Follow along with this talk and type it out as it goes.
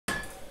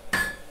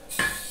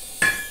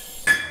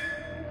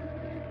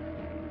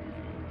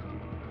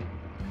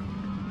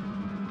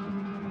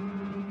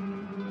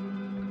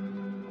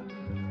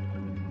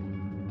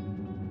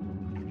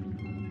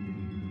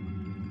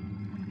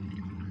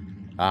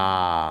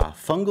Ah,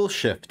 fungal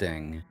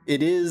shifting.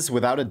 It is,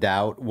 without a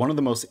doubt, one of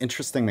the most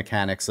interesting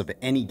mechanics of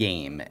any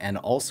game, and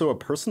also a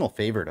personal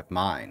favorite of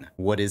mine.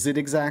 What is it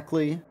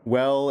exactly?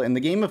 Well, in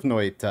the game of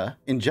Noita,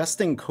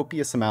 ingesting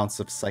copious amounts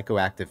of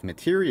psychoactive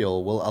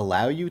material will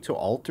allow you to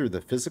alter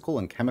the physical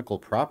and chemical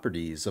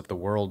properties of the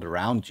world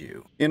around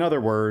you. In other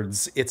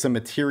words, it's a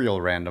material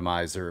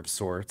randomizer of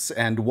sorts,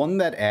 and one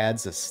that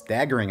adds a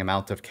staggering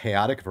amount of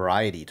chaotic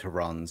variety to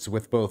runs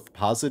with both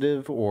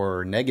positive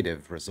or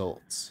negative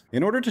results.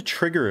 In order to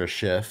trigger a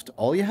shift,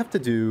 all you have to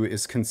do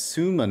is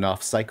consume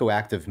enough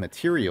psychoactive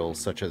material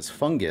such as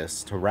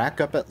fungus to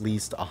rack up at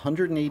least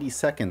 180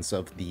 seconds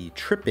of the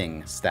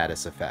tripping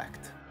status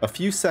effect. A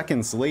few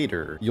seconds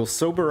later, you'll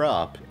sober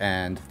up,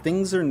 and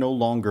things are no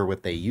longer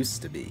what they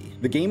used to be.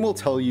 The game will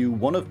tell you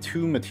one of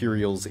two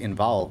materials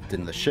involved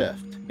in the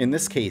shift, in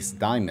this case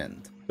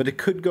diamond. But it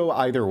could go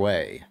either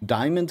way.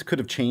 Diamond could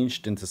have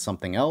changed into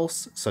something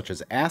else, such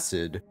as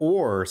acid,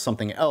 or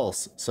something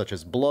else, such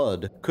as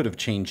blood, could have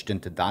changed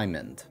into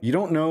diamond. You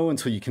don't know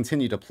until you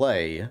continue to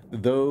play,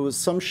 though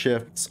some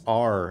shifts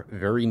are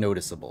very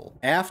noticeable.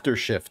 After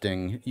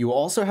shifting, you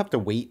also have to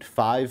wait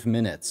 5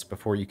 minutes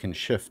before you can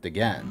shift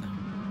again.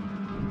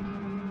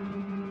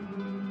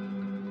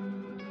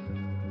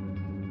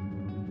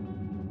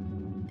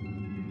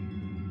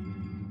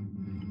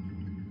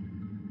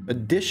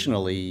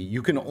 Additionally,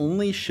 you can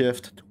only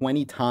shift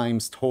 20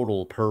 times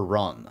total per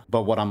run,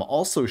 but what I'm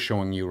also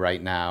showing you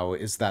right now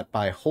is that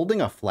by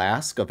holding a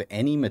flask of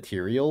any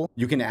material,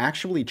 you can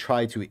actually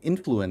try to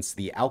influence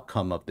the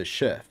outcome of the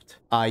shift,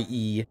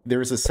 i.e.,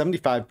 there's a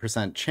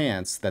 75%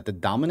 chance that the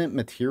dominant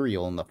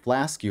material in the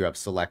flask you have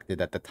selected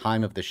at the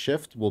time of the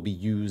shift will be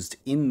used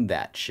in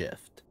that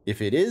shift. If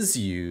it is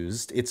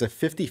used, it's a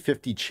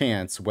 50-50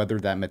 chance whether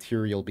that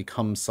material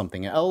becomes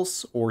something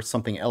else or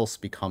something else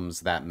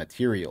becomes that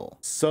material.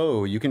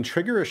 So you can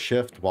trigger a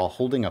shift while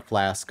holding a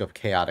flask of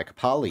chaotic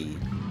poly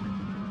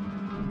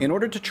in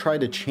order to try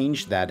to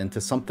change that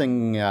into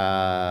something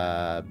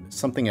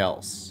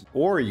else.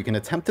 Or you can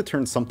attempt to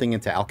turn something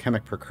into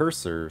alchemic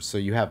precursor so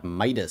you have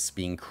Midas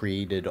being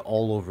created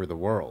all over the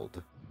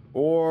world.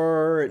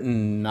 Or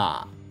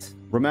not.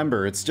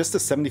 Remember, it's just a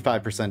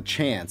 75%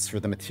 chance for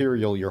the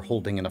material you're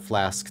holding in a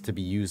flask to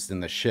be used in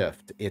the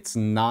shift. It's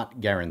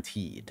not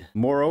guaranteed.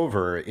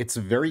 Moreover, it's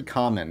very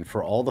common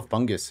for all the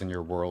fungus in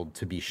your world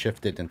to be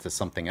shifted into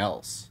something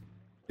else.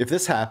 If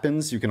this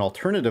happens, you can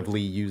alternatively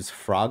use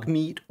frog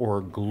meat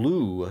or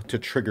glue to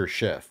trigger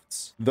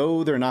shifts,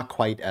 though they're not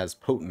quite as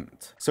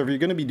potent. So if you're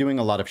going to be doing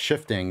a lot of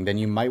shifting, then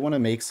you might want to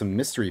make some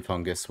mystery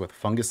fungus with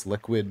fungus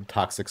liquid,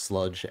 toxic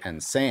sludge,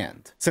 and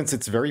sand, since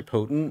it's very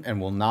potent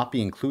and will not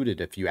be included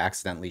if you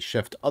accidentally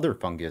shift other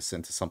fungus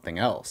into something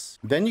else.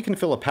 Then you can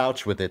fill a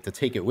pouch with it to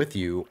take it with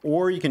you,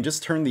 or you can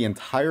just turn the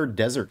entire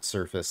desert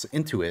surface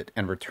into it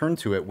and return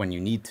to it when you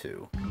need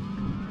to.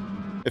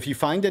 If you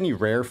find any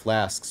rare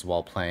flasks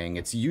while playing,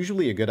 it's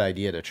usually a good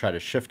idea to try to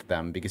shift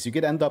them because you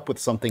could end up with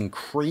something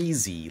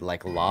crazy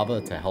like lava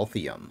to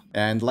healthium.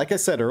 And like I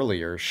said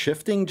earlier,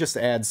 shifting just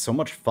adds so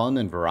much fun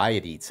and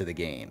variety to the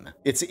game.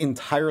 It's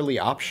entirely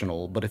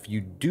optional, but if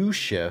you do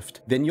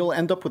shift, then you'll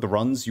end up with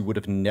runs you would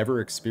have never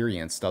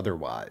experienced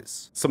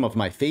otherwise. Some of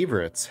my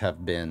favorites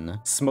have been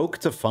Smoke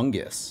to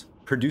Fungus,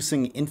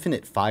 producing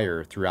infinite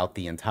fire throughout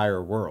the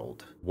entire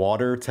world.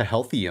 Water to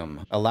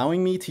Healthium,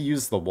 allowing me to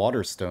use the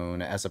Water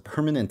Stone as a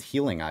permanent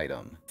healing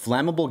item.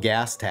 Flammable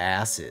Gas to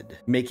Acid,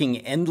 making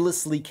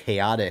endlessly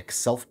chaotic,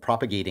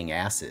 self-propagating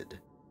acid.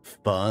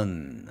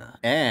 Fun.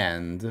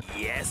 And...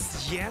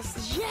 Yes,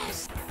 yes,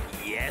 yes!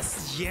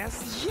 Yes,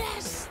 yes,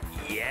 yes!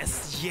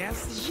 Yes,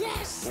 yes,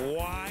 yes!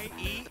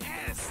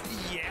 Y-E-S!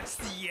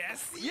 Yes,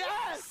 yes,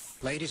 yes!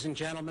 Ladies and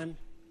gentlemen,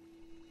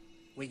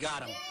 we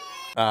got him.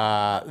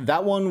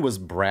 That one was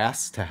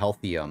Brass to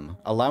Healthium,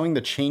 allowing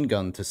the chain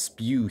gun to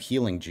spew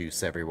healing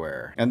juice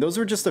everywhere. And those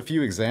were just a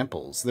few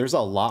examples. There's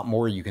a lot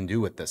more you can do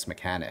with this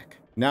mechanic.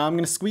 Now I'm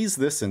going to squeeze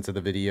this into the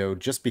video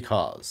just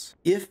because.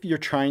 If you're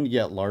trying to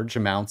get large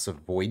amounts of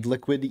void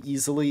liquid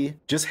easily,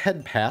 just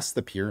head past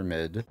the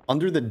pyramid,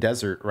 under the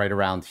desert right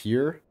around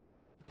here,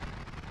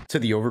 to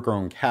the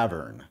overgrown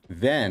cavern.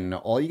 Then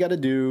all you gotta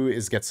do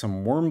is get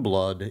some worm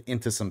blood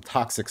into some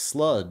toxic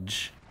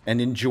sludge, and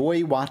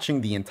enjoy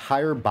watching the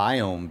entire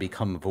biome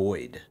become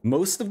void.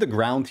 Most of the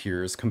ground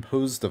here is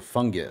composed of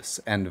fungus,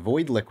 and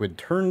void liquid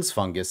turns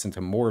fungus into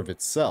more of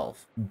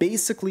itself,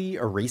 basically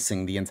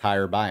erasing the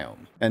entire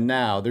biome. And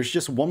now, there's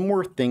just one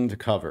more thing to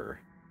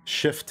cover.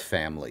 Shift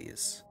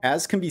families.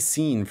 As can be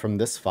seen from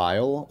this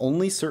file,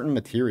 only certain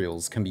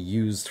materials can be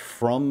used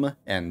from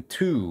and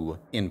to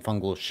in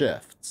fungal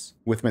shifts,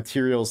 with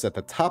materials at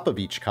the top of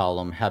each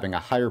column having a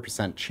higher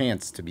 %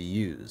 chance to be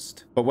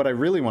used. But what I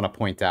really want to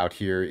point out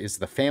here is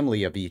the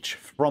family of each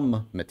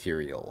from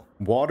material.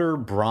 Water,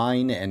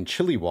 brine, and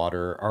chili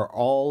water are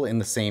all in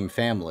the same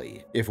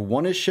family. If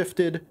one is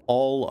shifted,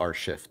 all are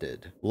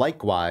shifted.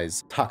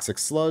 Likewise, toxic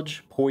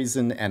sludge,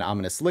 poison, and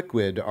ominous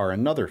liquid are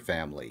another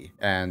family,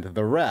 and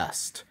the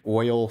rest,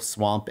 oil,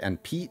 swamp,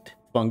 and peat,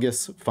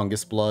 fungus,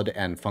 fungus blood,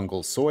 and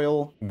fungal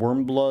soil,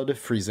 worm blood,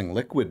 freezing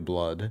liquid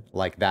blood,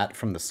 like that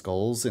from the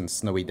skulls in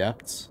Snowy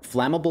Depths,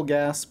 flammable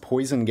gas,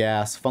 poison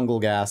gas,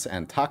 fungal gas,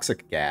 and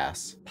toxic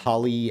gas,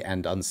 poly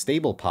and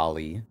unstable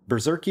poly,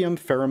 berserkium,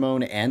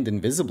 pheromone, and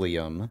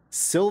invisiblium,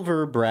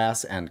 silver,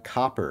 brass, and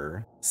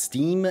copper,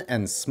 steam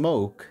and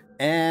smoke,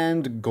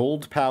 and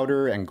gold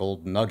powder and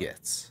gold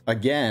nuggets.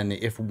 Again,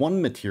 if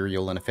one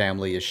material in a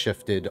family is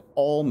shifted,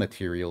 all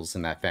materials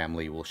in that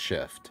family will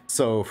shift.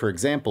 So, for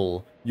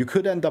example, you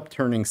could end up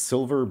turning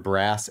silver,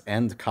 brass,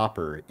 and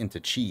copper into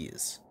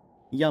cheese.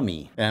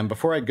 Yummy. And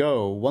before I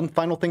go, one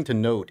final thing to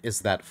note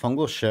is that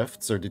fungal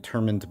shifts are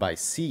determined by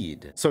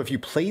seed. So if you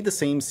play the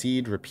same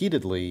seed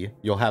repeatedly,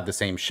 you'll have the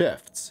same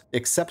shifts,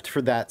 except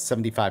for that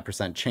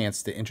 75%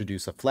 chance to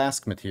introduce a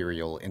flask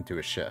material into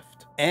a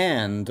shift.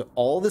 And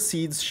all the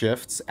seed's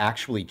shifts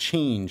actually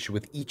change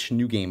with each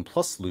New Game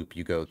Plus loop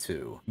you go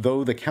to,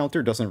 though the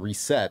counter doesn't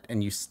reset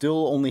and you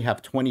still only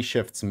have 20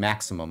 shifts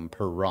maximum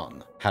per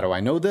run. How do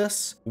I know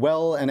this?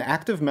 Well, an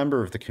active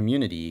member of the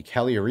community,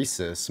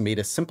 Calioresis, made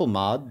a simple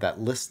mod that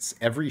lists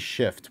every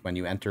shift when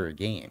you enter a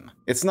game.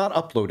 It's not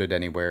uploaded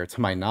anywhere to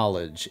my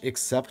knowledge,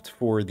 except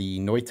for the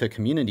Noita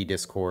community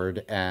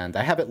Discord, and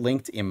I have it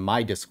linked in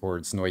my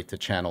Discord's Noita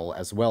channel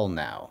as well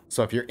now.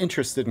 So if you're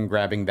interested in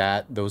grabbing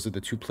that, those are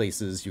the two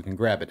places you can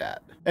grab it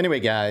at. Anyway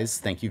guys,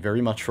 thank you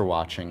very much for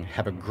watching,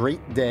 have a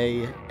great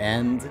day,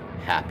 and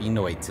happy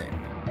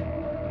noiting.